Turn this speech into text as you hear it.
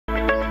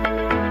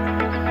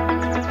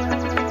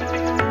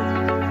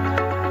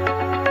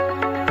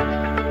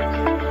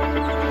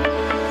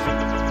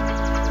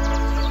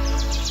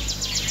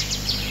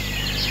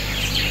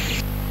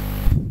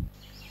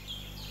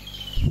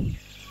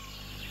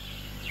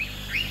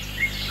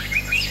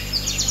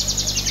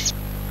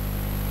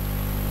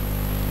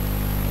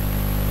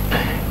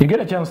You get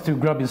a chance to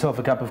grab yourself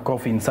a cup of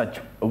coffee in such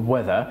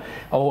weather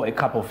or a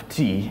cup of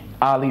tea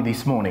early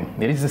this morning.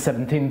 It is the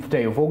 17th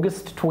day of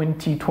August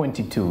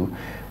 2022,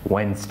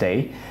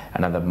 Wednesday,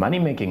 another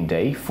money-making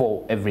day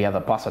for every other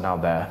person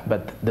out there.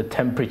 But the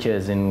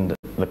temperatures in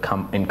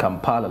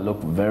Kampala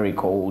look very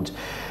cold.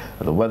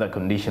 The weather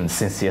conditions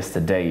since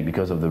yesterday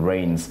because of the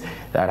rains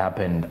that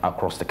happened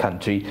across the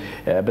country.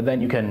 But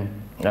then you can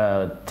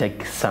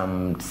take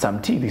some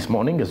tea this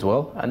morning as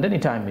well, and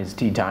anytime is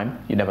tea time,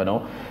 you never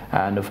know.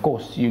 And of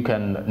course you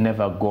can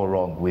never go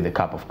wrong with a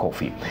cup of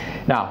coffee.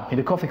 Now in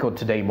the Coffee Code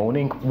today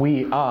morning,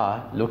 we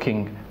are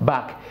looking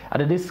back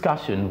at a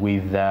discussion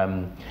with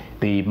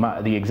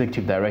the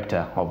executive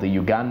director of the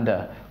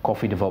Uganda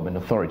Coffee Development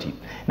Authority.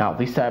 Now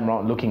this time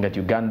around, looking at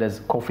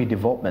Uganda's coffee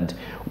development,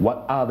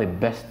 what are the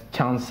best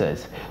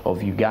chances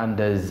of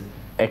Uganda's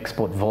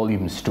export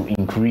volumes to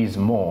increase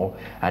more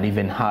and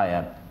even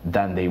higher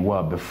than they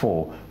were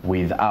before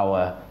with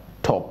our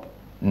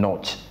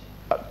top-notch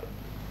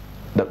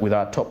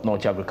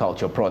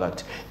agricultural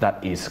product,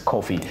 that is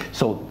coffee.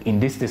 So in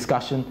this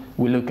discussion,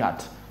 we look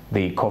at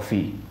the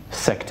coffee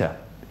sector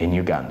in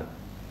Uganda.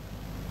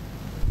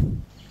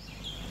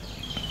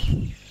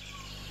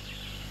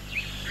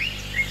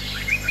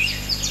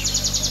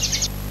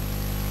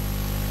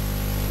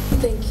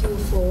 Thank you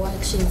for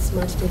watching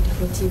Smart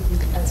 24 TV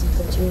as we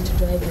continue to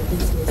drive your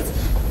business.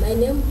 My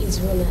name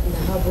is Rona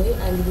Nahabwe,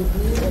 and with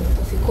me on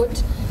Coffee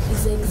Court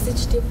is the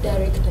Executive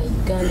Director,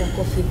 Uganda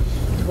Coffee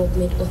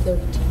Development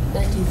Authority.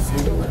 That is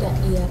Dr.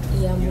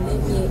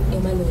 Iyamulemye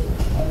Emmanuel.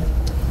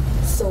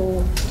 So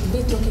he'll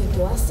be talking to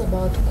us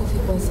about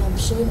coffee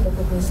consumption,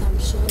 local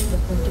consumption, the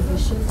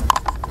contribution,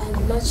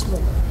 and much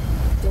more.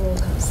 You're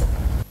welcome, sir.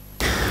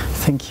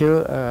 Thank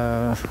you,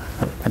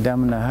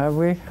 Madam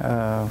Nahabwe.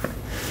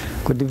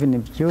 Good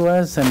evening,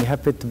 viewers, and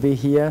happy to be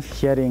here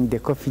sharing the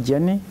coffee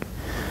journey.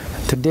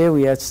 Today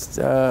we are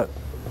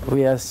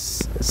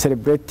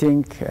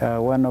celebrating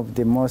one of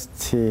the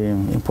most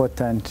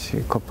important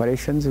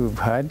corporations we've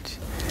had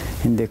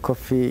in the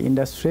coffee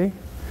industry.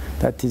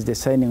 That is the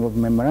signing of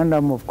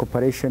Memorandum of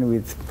Cooperation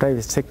with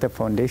Private Sector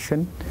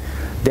Foundation,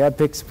 the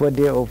apex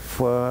body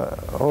of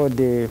all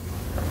the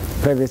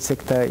private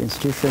sector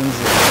institutions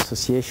and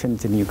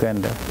associations in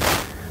Uganda.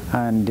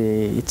 And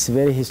it's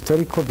very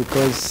historical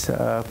because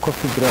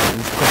coffee is a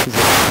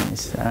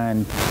business,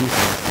 and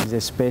this is a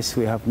space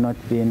we have not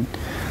been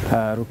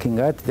looking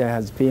at. There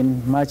has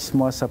been much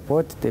more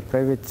support, the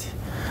private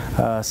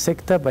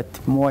sector, but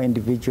more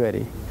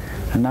individually.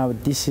 And now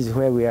this is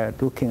where we are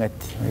looking at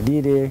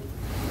really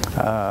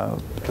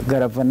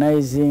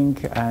galvanizing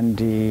and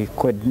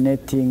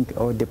coordinating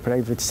all the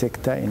private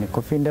sector in the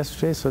coffee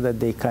industry so that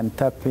they can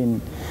tap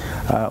in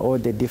all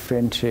the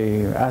different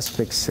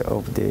aspects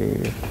of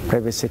the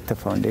private sector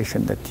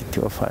foundation that it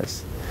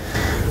offers.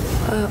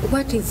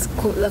 What is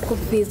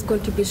coffee's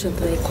contribution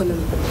to the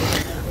economy?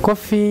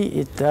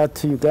 Coffee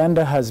to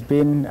Uganda has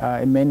been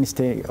a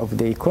mainstay of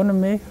the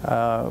economy.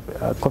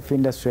 Coffee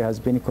industry has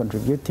been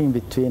contributing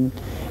between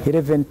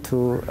 11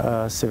 to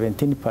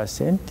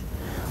 17%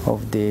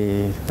 of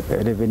the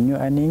revenue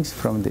earnings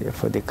for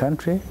the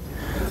country,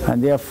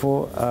 and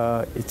therefore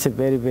it's a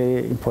very,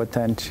 very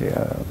important,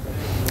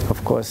 of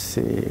course,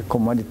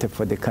 commodity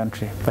for the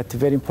country. But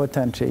very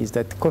important is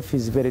that coffee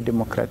is very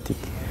democratic.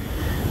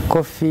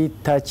 Coffee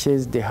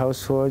touches the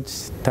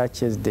households,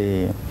 touches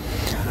the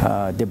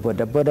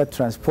border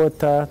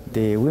transporter,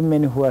 the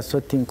women who are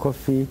sorting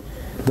coffee,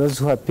 those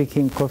who are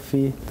picking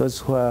coffee, those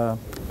who are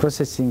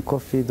processing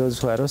coffee, those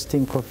who are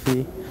roasting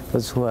coffee,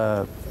 those who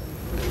are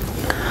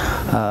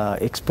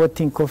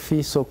exporting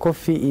coffee. So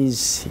coffee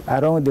is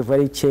around the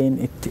value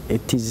chain.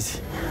 It is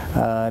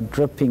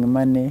dropping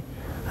money,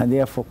 and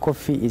therefore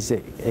coffee is a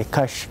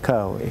cash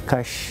cow, a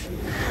cash.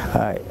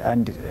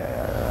 And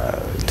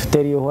to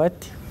tell you what,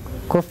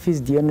 coffee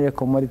is the only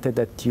commodity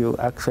that you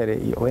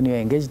actually, when you're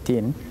engaged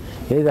in,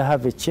 you either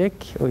have a check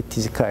or it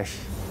is cash.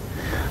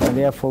 And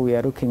therefore we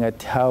are looking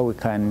at how we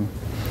can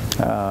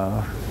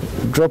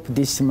drop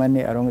this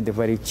money along the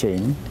value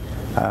chain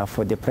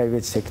for the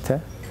private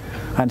sector.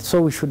 And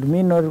so we should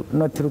be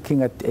not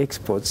looking at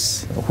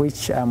exports,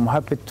 which I'm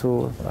happy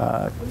to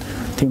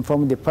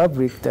inform the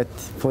public that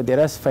for the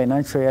last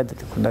financial year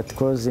that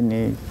closed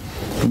in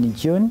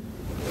June,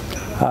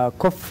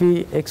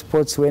 coffee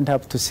exports went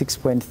up to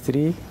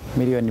 6.3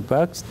 million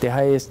bags, the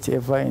highest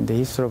ever in the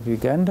history of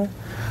Uganda,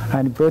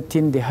 and brought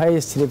in the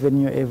highest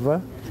revenue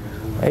ever,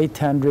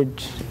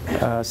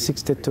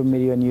 $862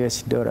 million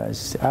US,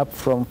 up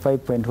from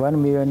 5.1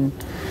 million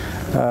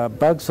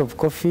bags of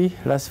coffee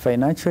last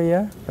financial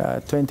year,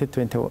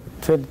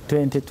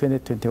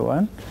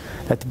 2020-2021,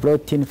 that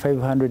brought in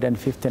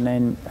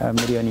 559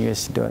 million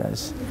US.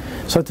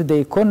 So to the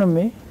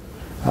economy,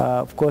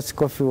 of course,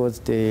 coffee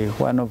was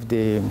one of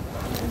the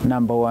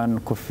one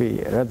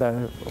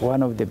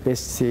of the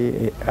best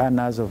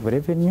earners of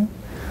revenue.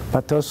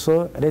 But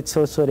also, let's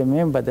also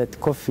remember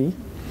that coffee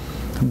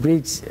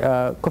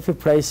coffee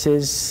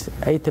prices,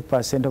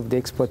 80% of the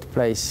export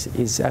price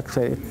is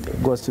actually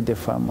goes to the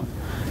farmer,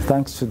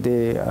 thanks to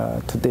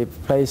the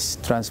price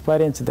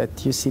transparency that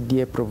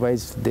UCDA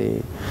provides to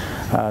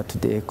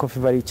the coffee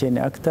value chain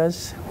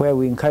actors, where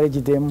we encourage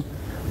them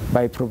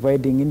by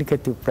providing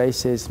indicative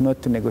prices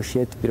not to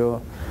negotiate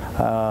below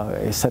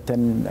a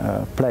certain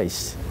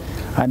price,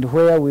 and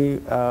where we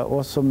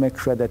also make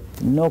sure that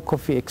no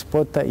coffee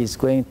exporter is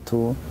going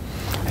to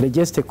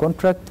register a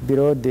contract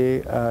below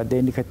the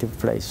indicative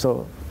price.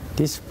 So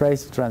this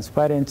price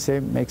transparency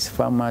makes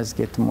farmers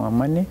get more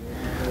money,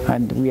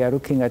 and we are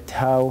looking at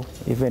how,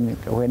 even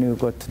when we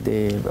go to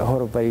the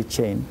whole value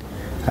chain,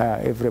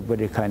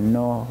 everybody can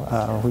know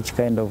which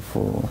kind of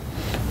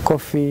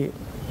coffee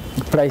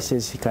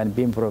prices can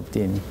be involved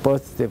in,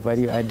 both the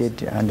value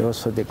added and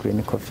also the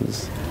green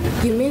coffees.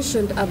 You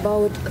mentioned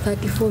about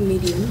 34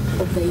 million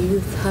of the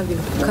youth having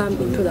to come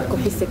into the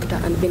coffee sector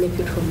and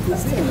benefit from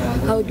this.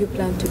 How do you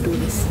plan to do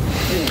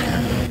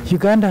this?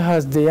 Uganda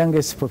has the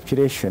youngest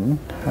population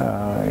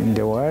in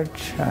the world,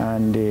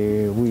 and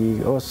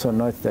we also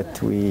note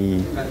that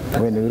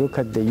when we look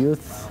at the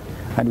youth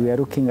and we are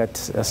looking at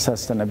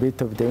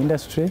sustainability of the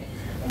industry,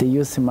 the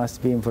youth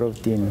must be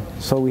involved in.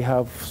 So we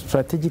have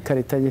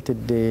strategically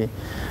targeted the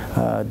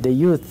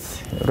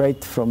youth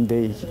right from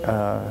the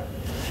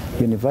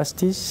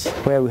universities,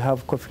 where we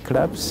have coffee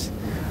clubs,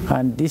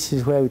 and this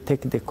is where we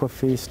take the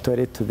coffee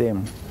story to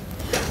them.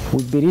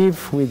 We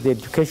believe with the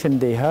education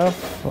they have,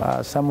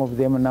 some of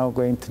them are now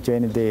going to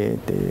join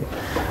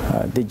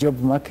the job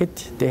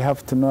market. They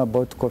have to know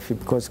about coffee,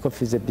 because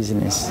coffee is a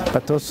business.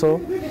 But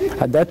also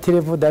at that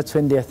level, that's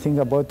when they think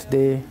about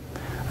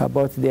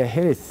their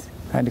health.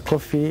 And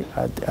coffee,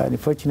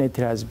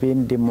 unfortunately, has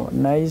been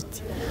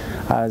demonized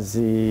as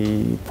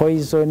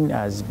poison,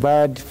 as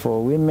bad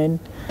for women.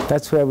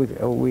 That's where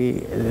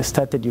we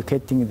started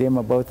educating them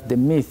about the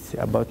myth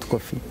about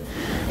coffee.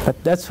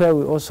 But that's where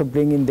we also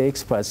bring in the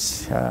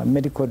experts,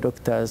 medical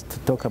doctors, to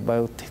talk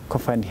about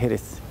coffee and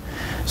health.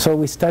 So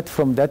we start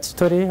from that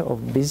story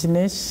of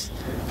business,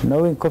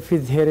 knowing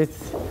coffee's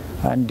health,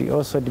 and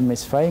also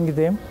demystifying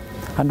them,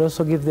 and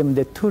also give them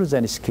the tools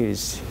and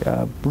skills,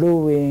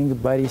 brewing,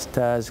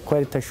 baristas,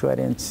 quality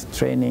assurance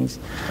trainings,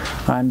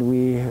 and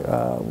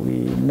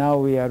now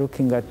we are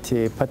looking at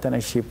a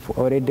partnership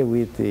already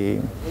with the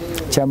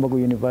Kyambogo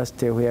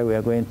University, where we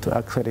are going to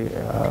actually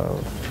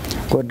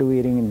God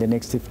willing in the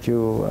next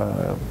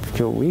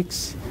few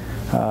weeks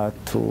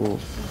to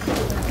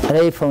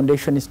lay a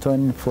foundation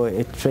stone for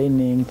a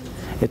training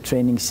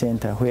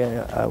center,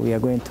 where we are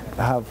going to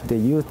have the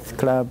youth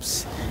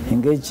clubs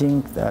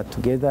engaging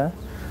together,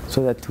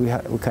 so that we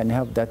can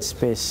have that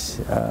space.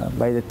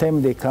 By the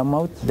time they come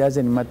out, it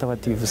doesn't matter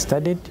what you've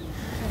studied,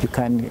 you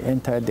can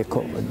enter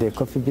the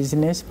coffee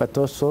business, but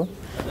also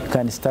you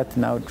can start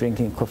now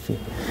drinking coffee.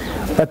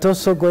 But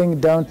also going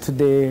down to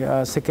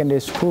the secondary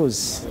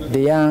schools,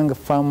 the young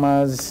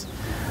farmers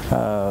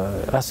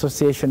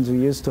associations we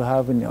used to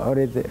have in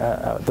already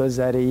those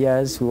early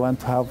years, we want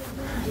to have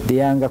the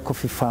younger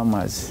coffee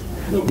farmers,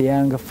 the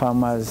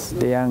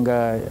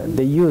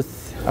youth,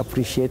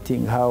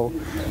 appreciating how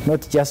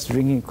not just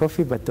drinking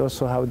coffee, but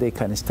also how they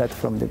can start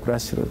from the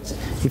grassroots.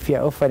 If you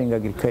are offering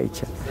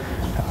agriculture,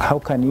 how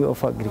can you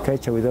offer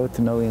agriculture without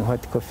knowing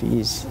what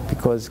coffee is?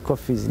 Because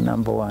coffee is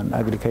 #1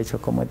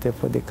 agricultural commodity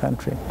for the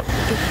country.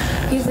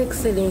 His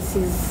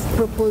Excellency's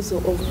proposal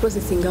of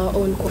processing our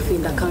own coffee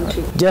in the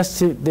country. Just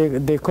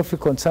the coffee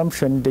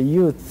consumption, the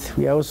youth,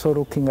 we are also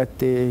looking at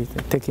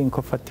taking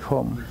coffee at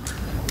home.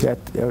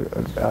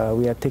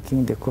 We are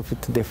taking the coffee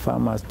to the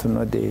farmers to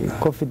know the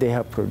coffee they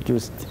have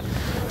produced.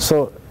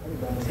 So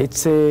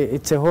it's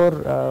a whole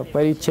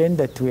value chain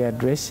that we are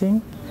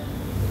addressing,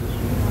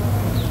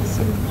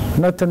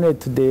 not only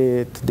to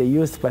the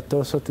youth, but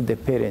also to the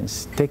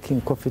parents, taking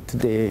coffee to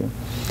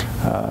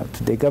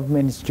the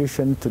government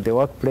institution, to the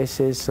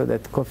workplaces, so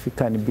that coffee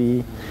can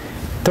be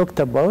talked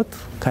about,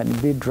 can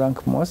be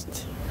drunk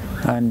most,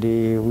 and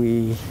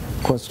we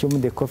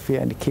consume the coffee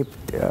and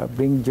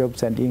bring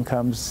jobs and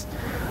incomes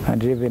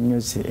and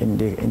revenues in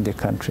the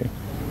country.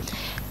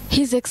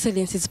 His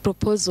Excellency's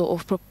proposal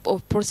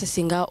of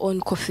processing our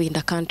own coffee in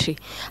the country,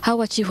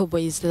 how achievable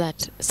is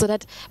that? So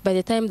that by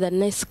the time the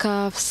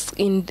Nescafes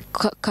in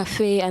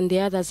cafe and the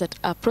others that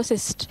are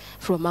processed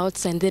from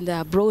outside, then they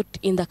are brought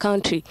in the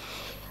country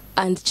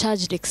and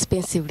charged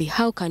expensively,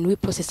 how can we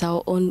process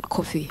our own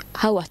coffee?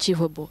 How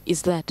achievable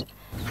is that?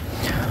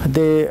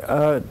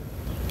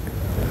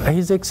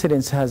 His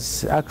Excellency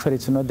has actually,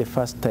 it's not the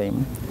first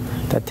time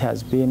that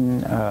has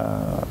been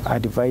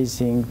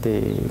advising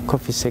the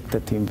coffee sector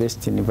to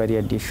invest in value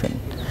addition.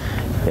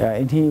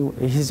 In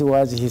his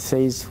words, he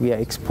says we are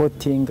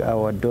exporting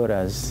our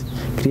dollars,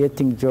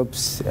 creating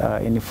jobs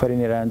in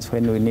foreign lands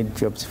when we need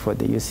jobs for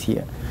the youth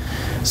here.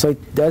 So it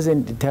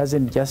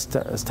hasn't just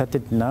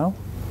started now.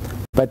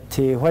 But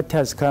what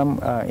has come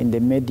in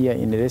the media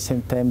in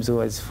recent times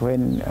was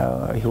when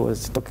he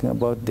was talking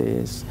about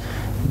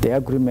the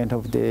agreement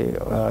of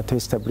to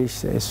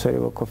establish a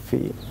soluble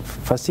coffee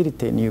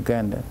facility in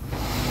Uganda.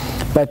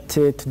 But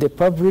to the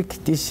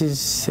public, this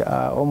is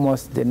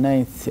almost the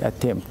 9th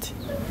attempt.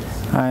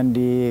 And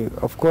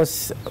of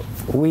course,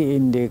 we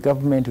in the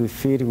government, we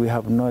feel we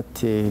have not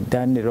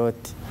done a lot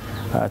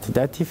to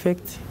that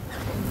effect.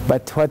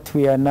 But what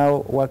we are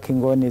now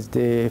working on is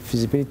the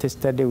feasibility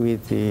study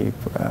with the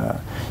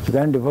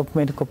Uganda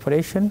Development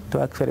Corporation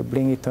to actually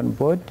bring it on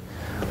board.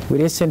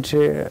 We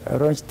recently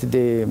launched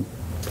the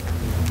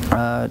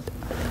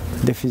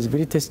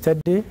feasibility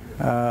study.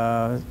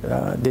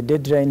 The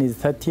deadline is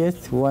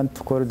 30th. We want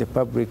to call the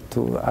public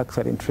to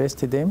actually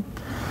interest them.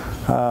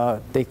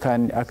 They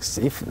can,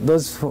 if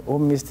those who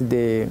missed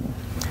the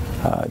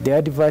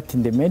advert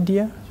in the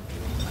media,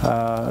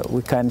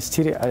 we can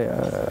still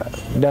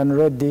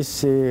download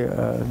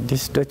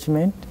this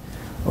document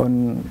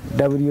on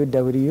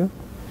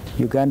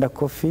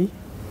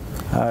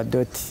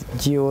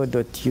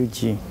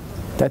www.ugandacoffee.go.ug.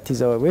 That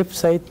is our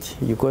website.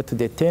 You go to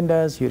the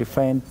tenders, you'll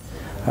find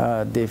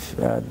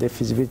the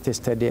feasibility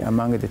study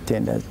among the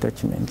tender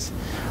documents.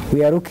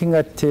 We are looking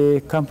at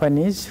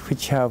companies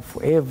which have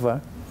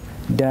ever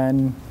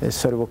done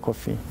soluble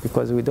coffee,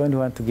 because we don't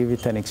want to give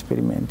it an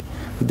experiment.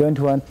 We don't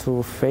want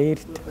to fail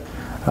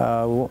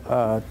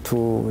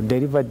to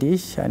deliver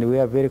this, and we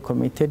are very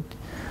committed.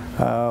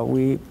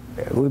 We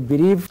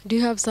believe. Do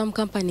you have some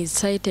companies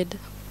cited?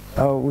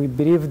 We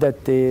believe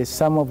that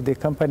some of the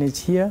companies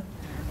here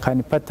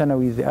can partner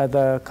with the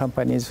other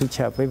companies which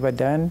have ever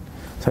done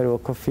soluble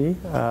coffee,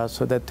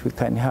 so that we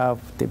can have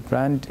the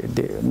brand,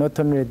 not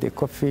only the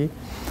coffee,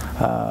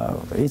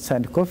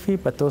 instant coffee,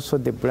 but also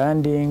the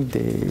branding,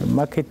 the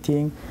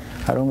marketing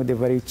along the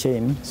value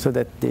chain, so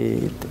that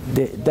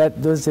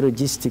those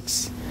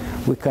logistics,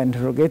 we can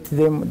interrogate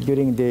them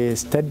during the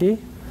study.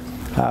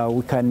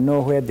 We can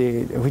know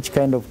which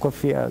kind of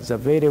coffee is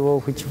available,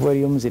 which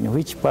volumes in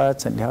which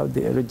parts, and how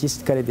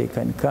logistically they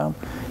can come,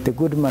 the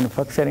good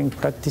manufacturing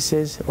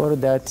practices, all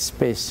that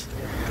space.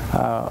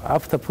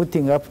 After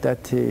putting up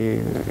that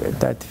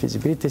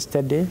feasibility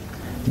study,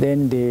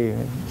 then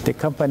the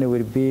company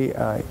will be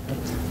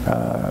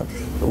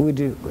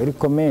would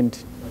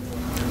recommend.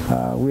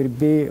 We'll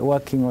be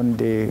working on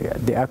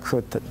the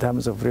actual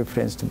terms of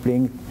reference to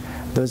bring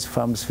those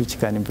firms which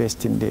can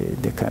invest in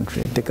the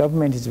country. The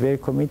government is very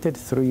committed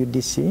through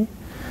UDC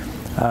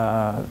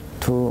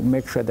to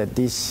make sure that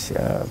this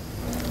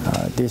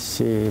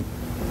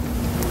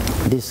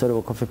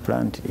soluble coffee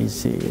plant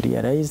is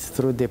realized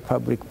through the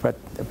public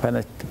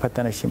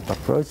partnership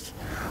approach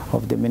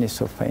of the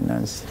Ministry of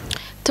Finance.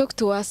 Talk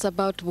to us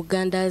about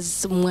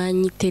Uganda's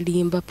Mwanyi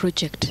Terimba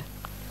project.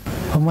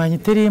 The Mwanyi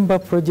Terimba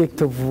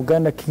project of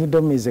Uganda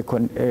Kingdom is a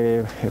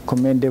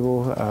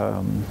commendable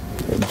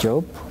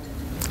job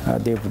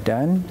they've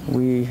done.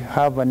 We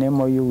have an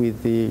MOU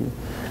with the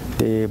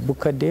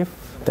Bukadef,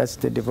 that's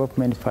the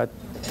development part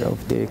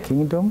of the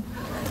kingdom,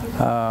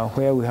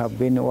 where we have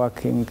been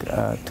working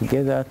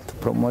together to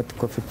promote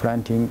coffee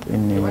planting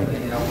in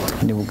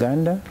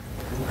Uganda.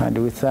 And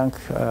we thank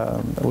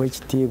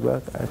OHT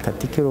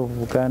Katikkiro of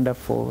Uganda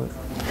for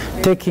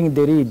taking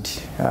the lead,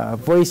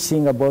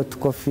 voicing about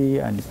coffee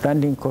and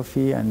planting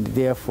coffee, and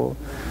therefore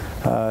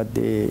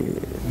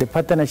the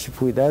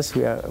partnership with us,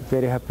 we are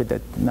very happy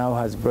that now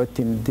has brought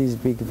in these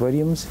big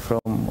volumes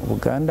from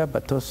Uganda,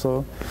 but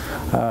also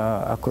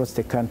across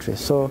the country.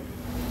 So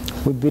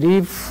we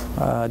believe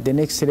the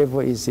next level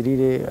is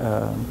really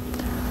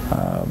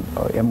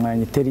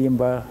Mwanyi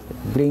Terimba,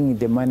 bringing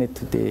the money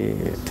to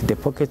the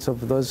pockets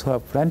of those who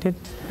have planted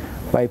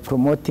by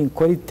promoting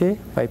quality,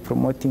 by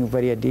promoting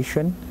value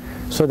addition,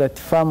 so that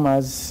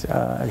farmers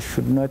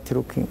should not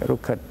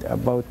look at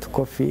about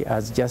coffee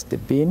as just a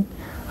bean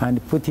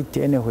and put it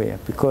anywhere,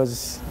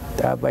 because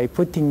by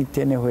putting it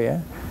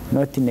anywhere,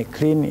 not in a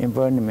clean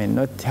environment,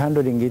 not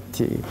handling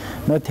it,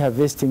 not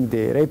harvesting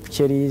the ripe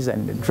cherries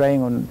and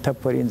drying on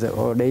tarpaulins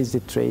or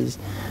raised trays,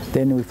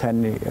 then we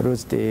can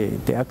lose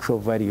the actual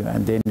value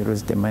and then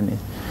lose the money.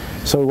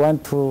 So we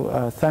want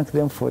to thank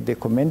them for the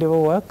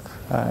commendable work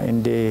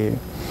in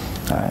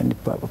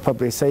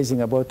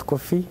publicizing about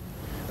coffee.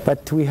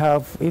 But we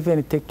have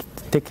even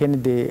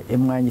taken the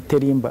Mwanyi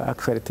Terimba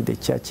actually to the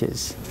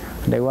churches.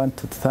 And I want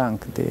to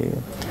thank the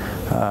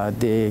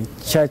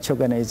church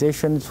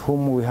organizations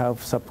whom we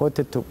have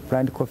supported to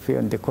plant coffee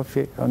on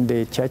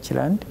the church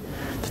land,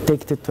 to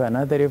take it to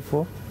another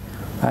level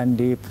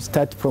and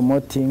start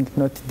promoting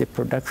not the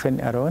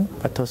production alone,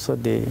 but also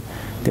the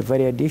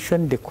value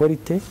addition, the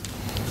quality,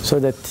 so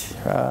that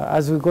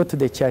as we go to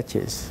the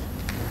churches,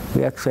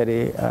 we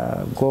actually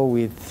go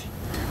with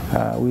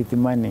the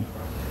money.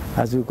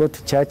 As we go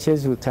to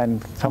churches, we can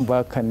come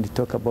back and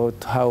talk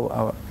about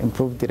how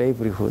improve the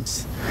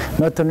livelihoods,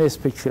 not only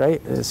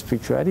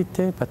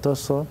spirituality, but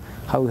also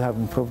how we have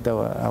improved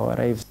our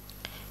lives.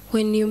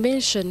 When you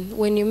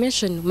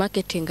mention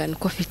marketing and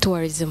coffee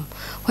tourism,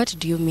 what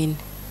do you mean?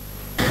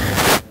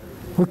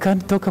 We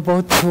can't talk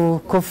about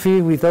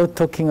coffee without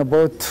talking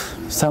about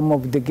some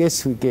of the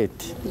guests we get.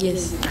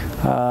 Yes.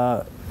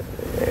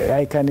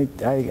 I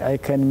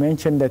can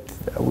mention that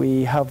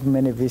we have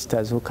many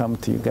visitors who come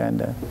to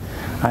Uganda,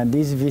 and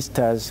these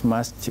visitors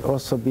must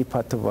also be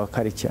part of our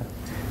culture.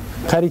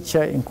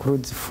 culture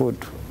includes food.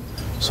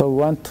 So we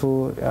want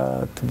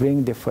to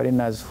bring the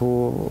foreigners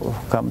who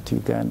come to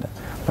Uganda.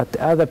 But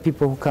other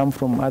people who come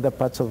from other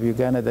parts of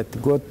Uganda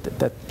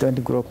that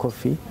don't grow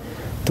coffee,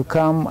 to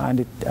come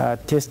and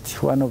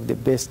taste one of the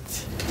best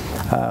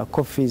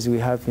coffees we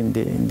have in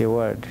the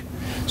world.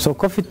 So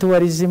coffee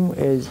tourism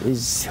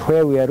is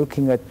where we are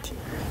looking at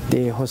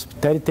the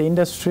hospitality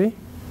industry,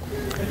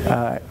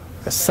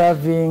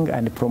 serving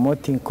and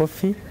promoting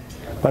coffee,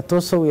 but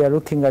also we are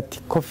looking at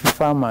coffee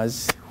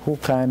farmers who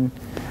can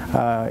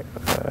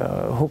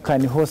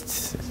host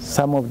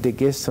some of the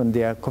guests on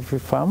their coffee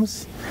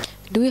farms.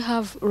 Do we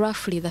have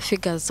roughly the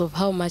figures of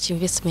how much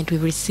investment we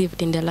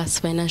received in the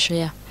last financial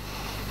year?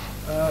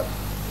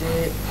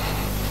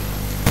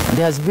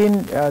 There has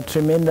been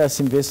tremendous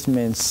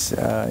investments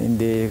in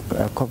the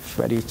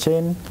coffee value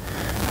chain.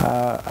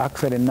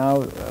 Actually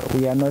now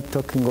we are not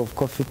talking of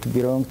coffee to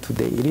belong to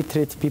the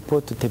illiterate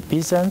people, to the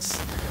peasants.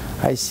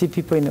 I see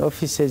people in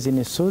offices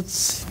in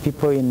suits,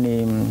 people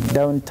in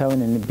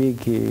downtown in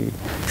big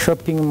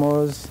shopping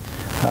malls,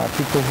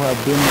 people who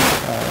have been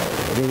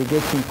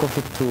relegating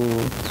coffee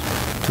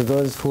to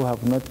those who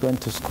have not gone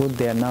to school.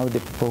 They are now the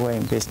people who are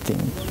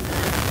investing.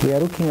 We are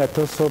looking at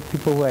also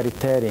people who are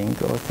retiring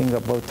or think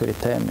about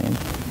retirement.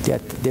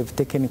 They've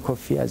taken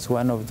coffee as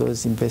one of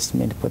those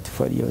investment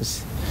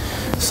portfolios.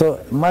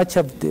 So much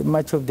of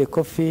the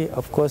coffee,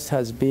 of course,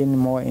 has been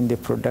more in the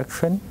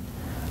production,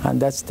 and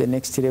that's the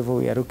next level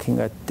we are looking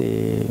at.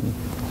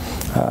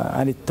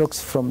 And it talks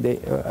from the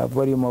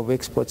volume of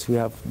exports we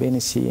have been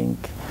seeing.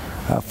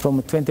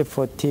 From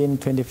 2014,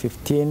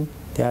 2015,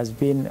 there has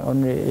been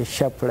only a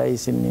sharp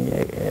rise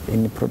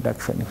in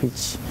production,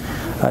 which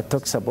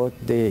talks about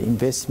the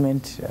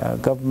investment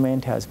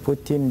government has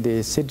put in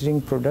the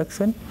seedling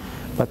production,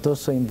 but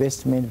also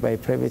investment by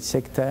private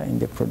sector in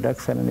the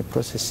production and the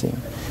processing.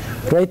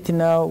 Right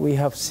now, we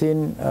have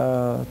seen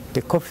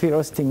the coffee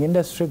roasting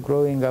industry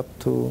growing up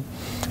to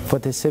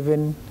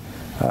 47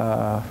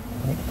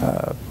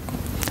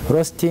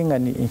 roasting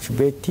and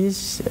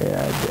incubators,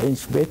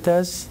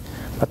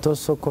 but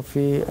also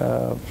coffee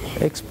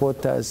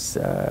exporters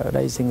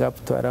rising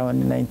up to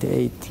around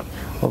 98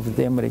 of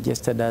them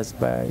registered as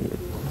by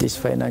this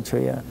financial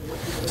year.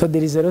 So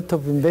there is a lot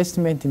of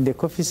investment in the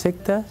coffee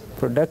sector,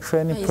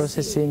 production,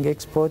 processing,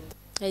 export,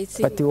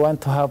 but we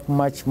want to have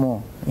much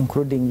more,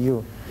 including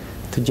you,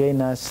 to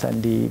join us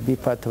and be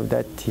part of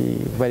that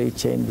value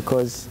chain,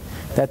 because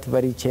that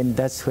value chain,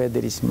 that's where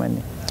there is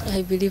money.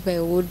 I believe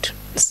I would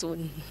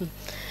soon.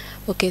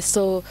 Okay,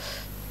 so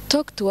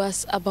talk to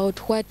us about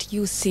what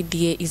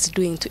UCDA is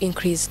doing to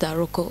increase the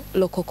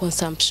local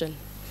consumption.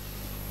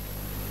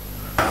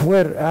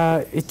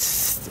 Well,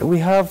 we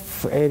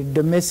have a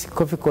domestic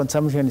coffee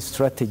consumption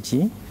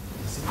strategy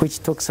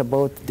which talks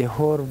about the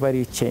whole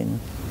value chain.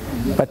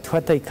 But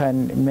what I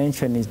can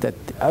mention is that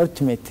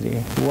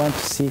ultimately we want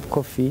to see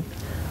coffee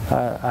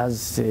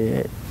as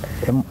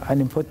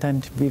an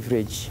important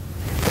beverage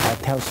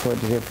at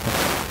household level.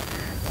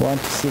 We want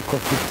to see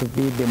coffee to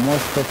be the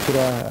most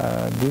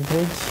popular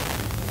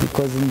beverage,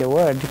 because in the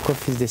world,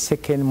 coffee is the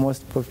second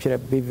most popular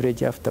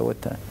beverage after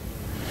water.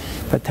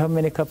 But how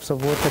many cups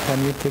of water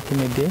can you take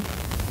in a day?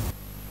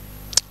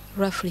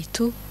 Roughly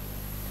 2.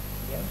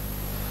 Yeah.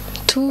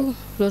 2,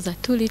 those are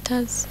 2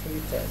 liters. 2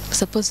 liters. We're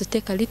supposed to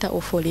take a liter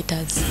or 4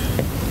 liters.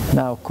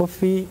 Now,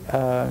 coffee,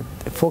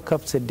 4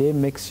 cups a day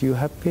makes you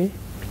happy,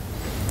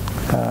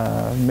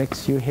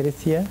 makes you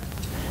healthier,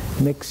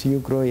 makes you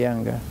grow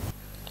younger.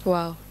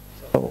 Wow.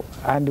 So,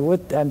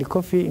 and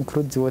coffee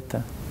includes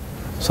water.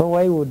 So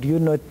why would you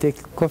not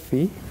take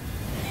coffee,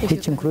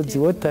 which includes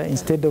water,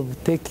 instead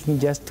of taking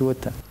just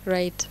water?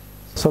 Right.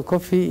 So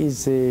coffee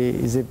is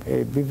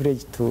a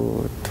beverage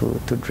to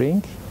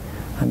drink,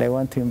 and I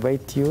want to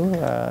invite you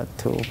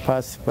to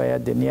pass via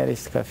the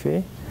nearest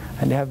cafe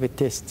and have a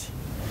taste.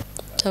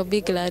 I'll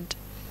be glad.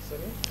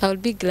 Sorry? I'll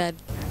be glad.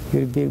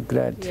 You'll be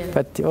glad. Yeah.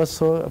 But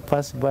also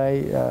pass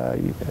by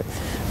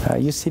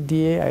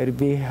UCDA. I will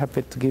be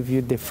happy to give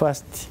you the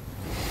first,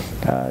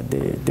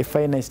 the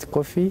finest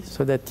coffee,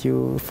 so that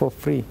you, for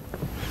free,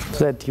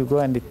 so that you go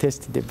and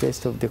taste the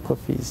best of the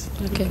coffees.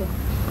 Okay.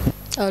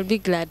 I'll be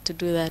glad to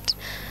do that.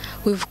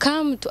 We have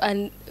come to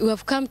an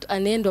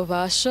end of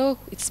our show.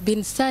 It's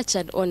been such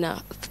an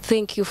honor.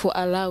 Thank you for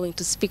allowing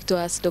to speak to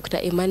us, Dr.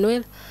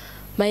 Emmanuel.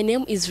 My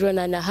name is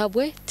Rona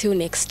Nahabwe. Till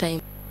next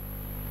time.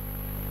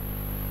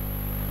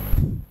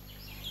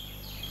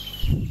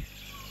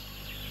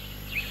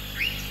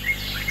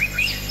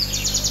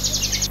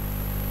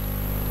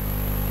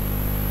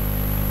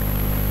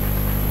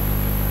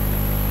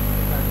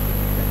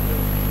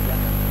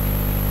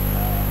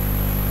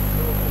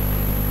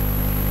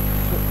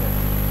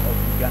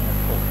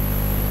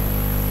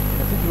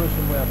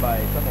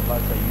 Whereby some of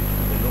us are used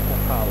to the local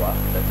power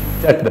that you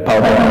take the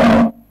power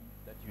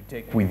that you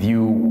take with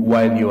you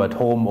while you're at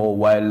home, or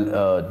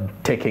while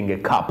taking a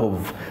cup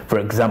of, for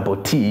example,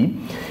 tea.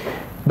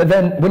 But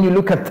then when you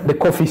look at the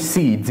coffee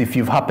seeds, if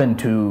you've happened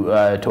to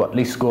at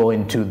least go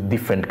into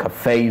different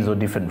cafes or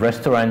different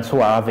restaurants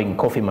who are having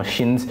coffee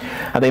machines,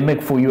 and they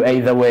make for you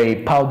either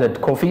way powdered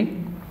coffee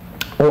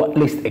or at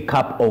least a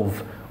cup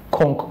of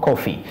conch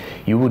coffee,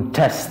 you would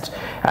test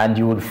and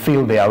you would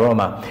feel the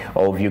aroma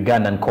of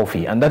Ugandan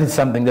coffee. And that is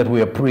something that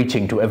we are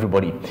preaching to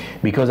everybody,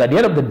 because at the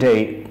end of the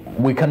day,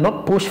 we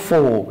cannot push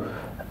for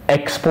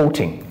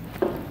exporting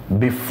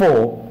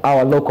before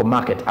our local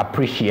market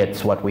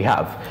appreciates what we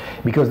have,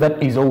 because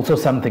that is also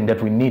something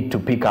that we need to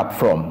pick up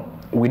from.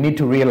 We need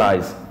to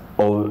realize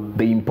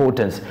the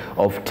importance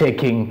of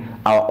taking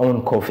our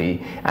own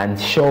coffee and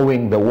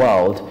showing the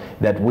world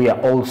that we are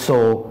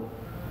also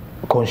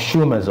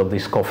consumers of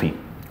this coffee.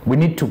 We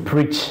need to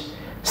preach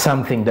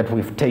something that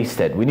we've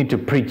tasted. We need to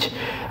preach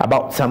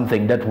about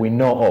something that we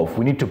know of.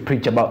 We need to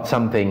preach about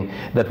something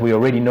that we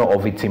already know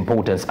of its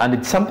importance. And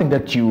it's something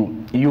that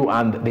you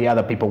and the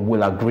other people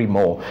will agree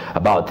more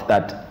about,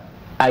 that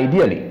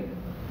ideally,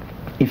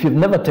 if you've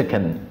never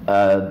taken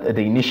the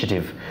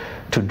initiative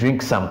to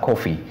drink some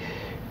coffee,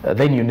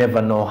 then you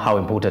never know how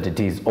important it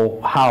is, or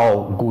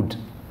how good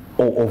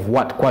or of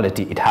what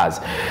quality it has.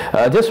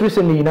 Just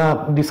recently in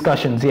our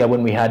discussions here,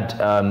 when we had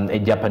a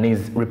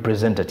Japanese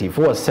representative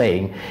who was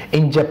saying,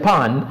 in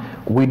Japan,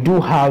 we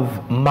do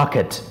have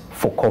market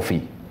for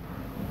coffee.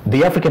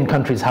 The African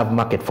countries have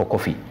market for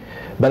coffee.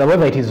 But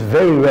however, it is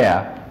very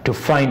rare to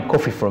find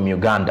coffee from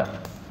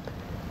Uganda.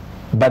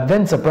 But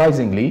then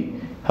surprisingly,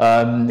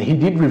 he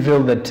did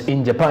reveal that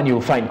in Japan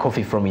you'll find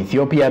coffee from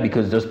Ethiopia,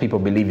 because those people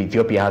believe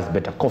Ethiopia has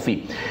better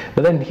coffee.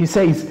 But then he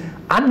says,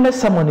 unless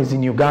someone is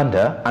in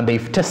Uganda and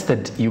they've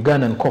tested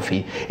Ugandan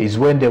coffee, is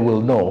when they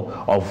will know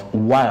of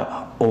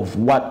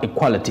what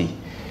quality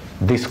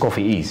this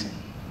coffee is.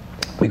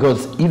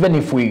 Because even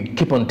if we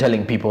keep on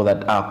telling people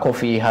that our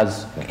coffee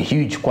has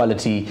huge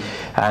quality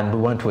and we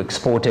want to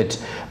export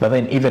it, but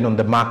then even on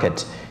the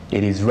market,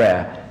 it is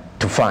rare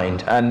to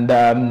find. And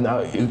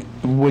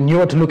when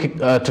you are to look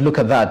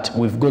at that,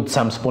 we've got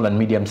some small and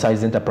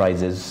medium-sized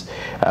enterprises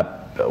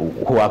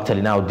who are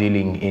actually now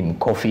dealing in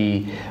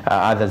coffee,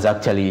 others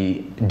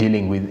actually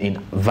dealing with in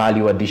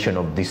value addition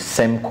of this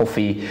same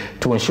coffee,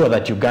 to ensure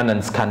that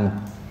Ugandans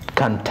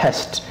can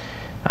test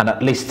and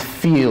at least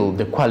feel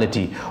the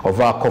quality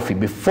of our coffee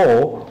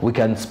before we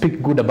can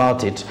speak good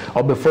about it,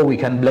 or before we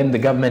can blame the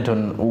government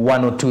on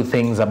one or two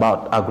things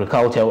about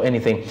agriculture or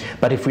anything.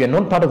 But if we are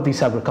not part of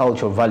this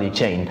agricultural value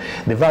chain,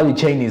 the value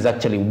chain is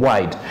actually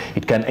wide.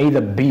 It can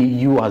either be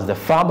you as the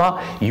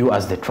farmer, you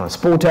as the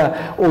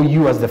transporter, or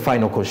you as the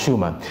final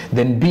consumer.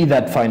 Then be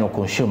that final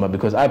consumer,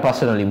 because I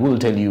personally will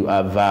tell you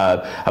I've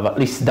at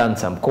least done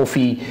some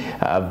coffee,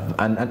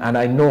 and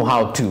I know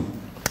how to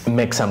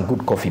make some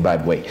good coffee, by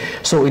the way.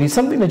 So it is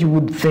something that you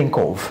would think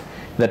of,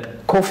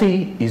 that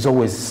coffee is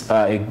always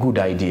a good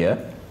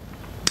idea,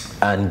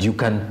 and you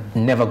can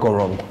never go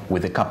wrong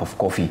with a cup of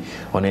coffee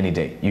on any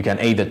day. You can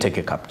either take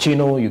a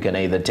cappuccino, you can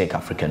either take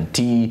African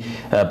tea,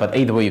 but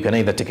either way you can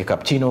either take a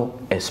cappuccino,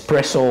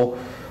 espresso,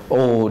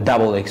 or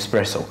double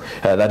espresso,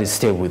 that is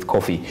still with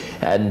coffee.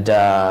 And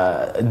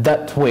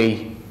that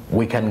way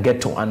we can get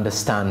to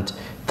understand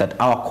that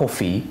our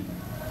coffee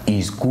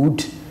is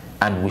good,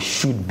 and we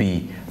should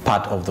be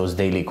part of those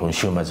daily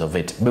consumers of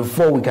it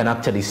before we can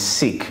actually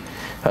seek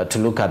to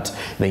look at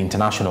the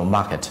international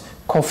market.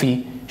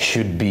 Coffee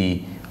should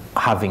be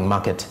having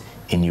market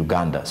in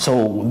Uganda.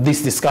 So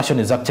this discussion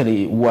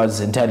was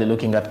entirely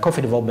looking at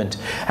coffee development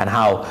and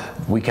how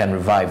we can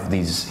revive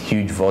these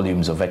huge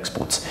volumes of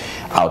exports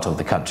out of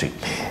the country.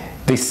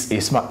 This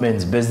is Smart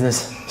Men's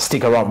Business.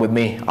 Stick around with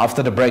me.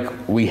 After the break,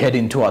 we head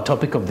into our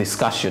topic of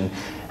discussion,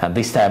 and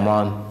this time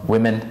on,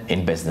 women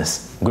in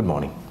business. Good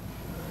morning.